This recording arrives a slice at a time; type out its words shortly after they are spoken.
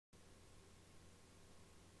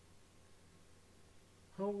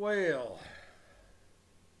Oh well,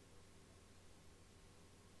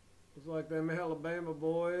 looks like them Alabama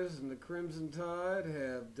boys and the Crimson Tide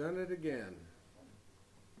have done it again.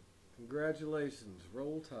 Congratulations,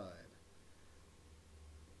 Roll Tide.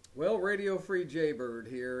 Well, Radio Free Jaybird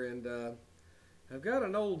here, and I've got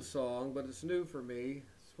an old song, but it's new for me.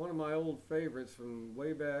 It's one of my old favorites from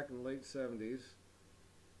way back in the late 70s.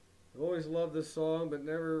 I've always loved this song, but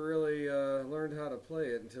never really learned how to play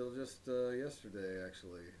it until just yesterday,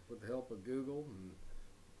 actually, with the help of Google and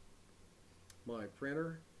my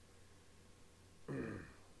printer.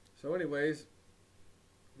 So anyways,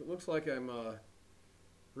 it looks like I'm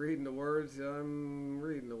reading the words. I'm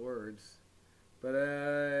reading the words. But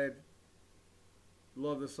I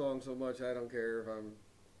love this song so much, I don't care if I'm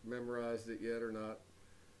memorized it yet or not.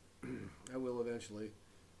 I will eventually.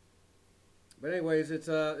 But anyways, it's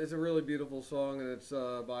a really beautiful song, and it's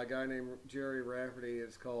by a guy named Gerry Rafferty.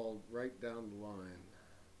 It's called Right Down the Line.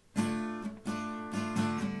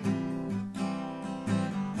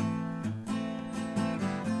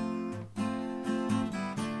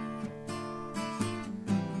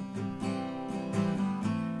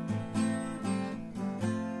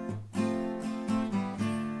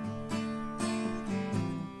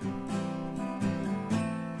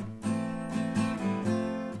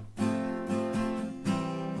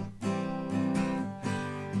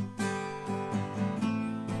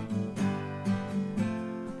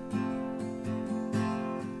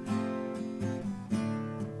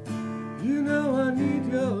 You know I need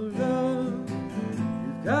your love.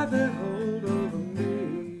 You've got that hold over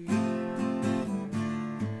me.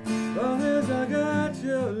 As long as I got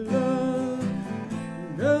your love,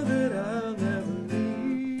 you know that I'll never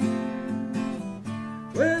leave.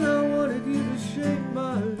 When I wanted you to shake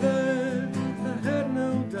my land, I had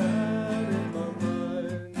no doubt in my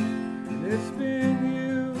mind. And it's been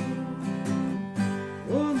you,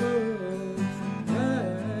 woman,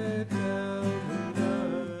 right down the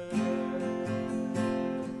line.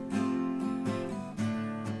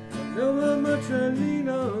 Know how much I lean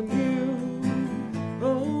on you,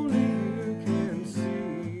 only you can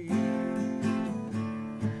see.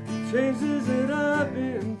 The changes that I've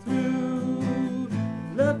been through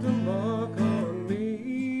have left a mark on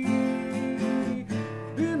me.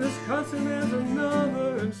 Been as constant as a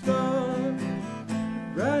northern star, the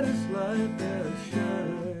brightest light that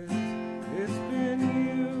shines. It's been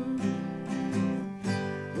you,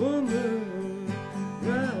 woman,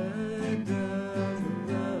 right down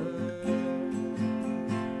the line.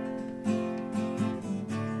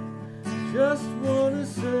 Just wanna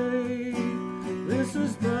say this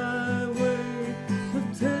is my way of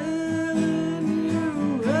telling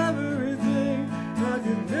you everything I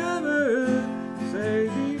could never say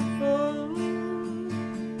before.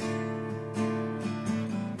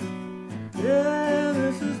 Yeah,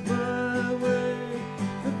 this is my way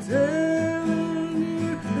of telling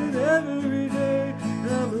you that every day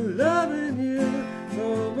I'm loving you so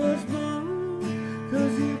much more,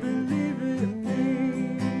 'cause you believe in me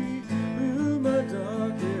through my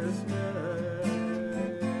darkest night.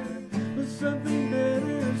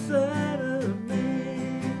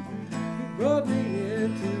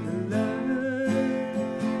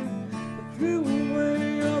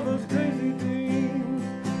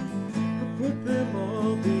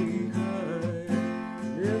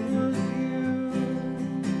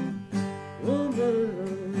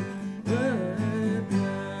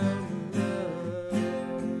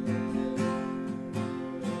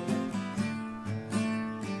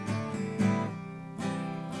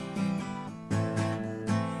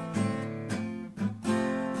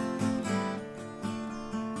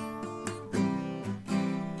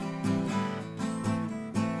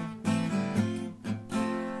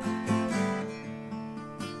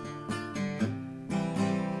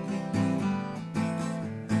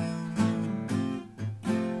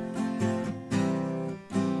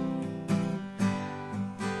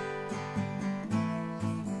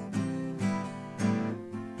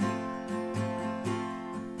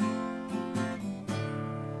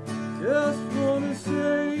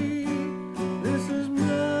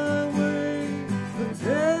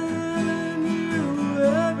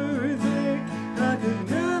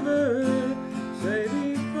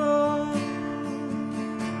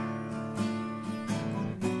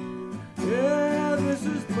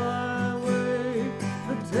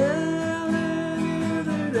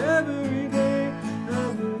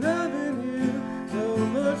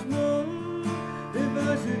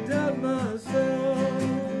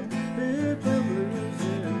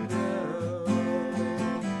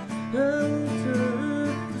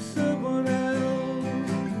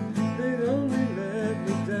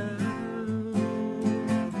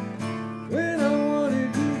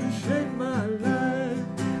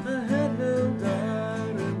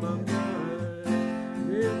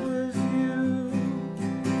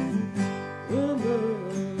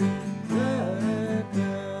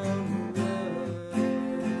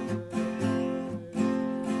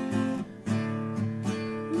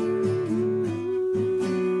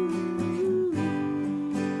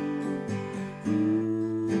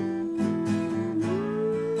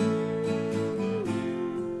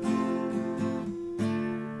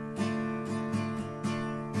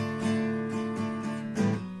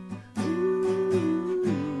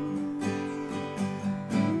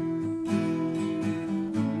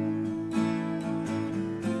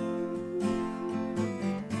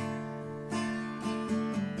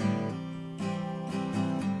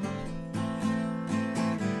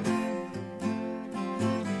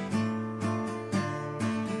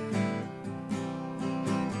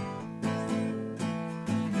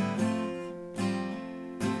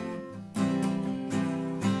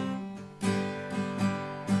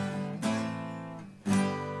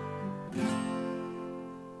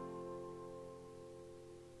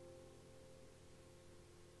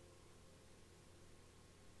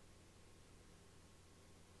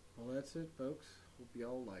 Well, that's it, folks. Hope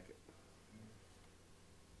y'all like it.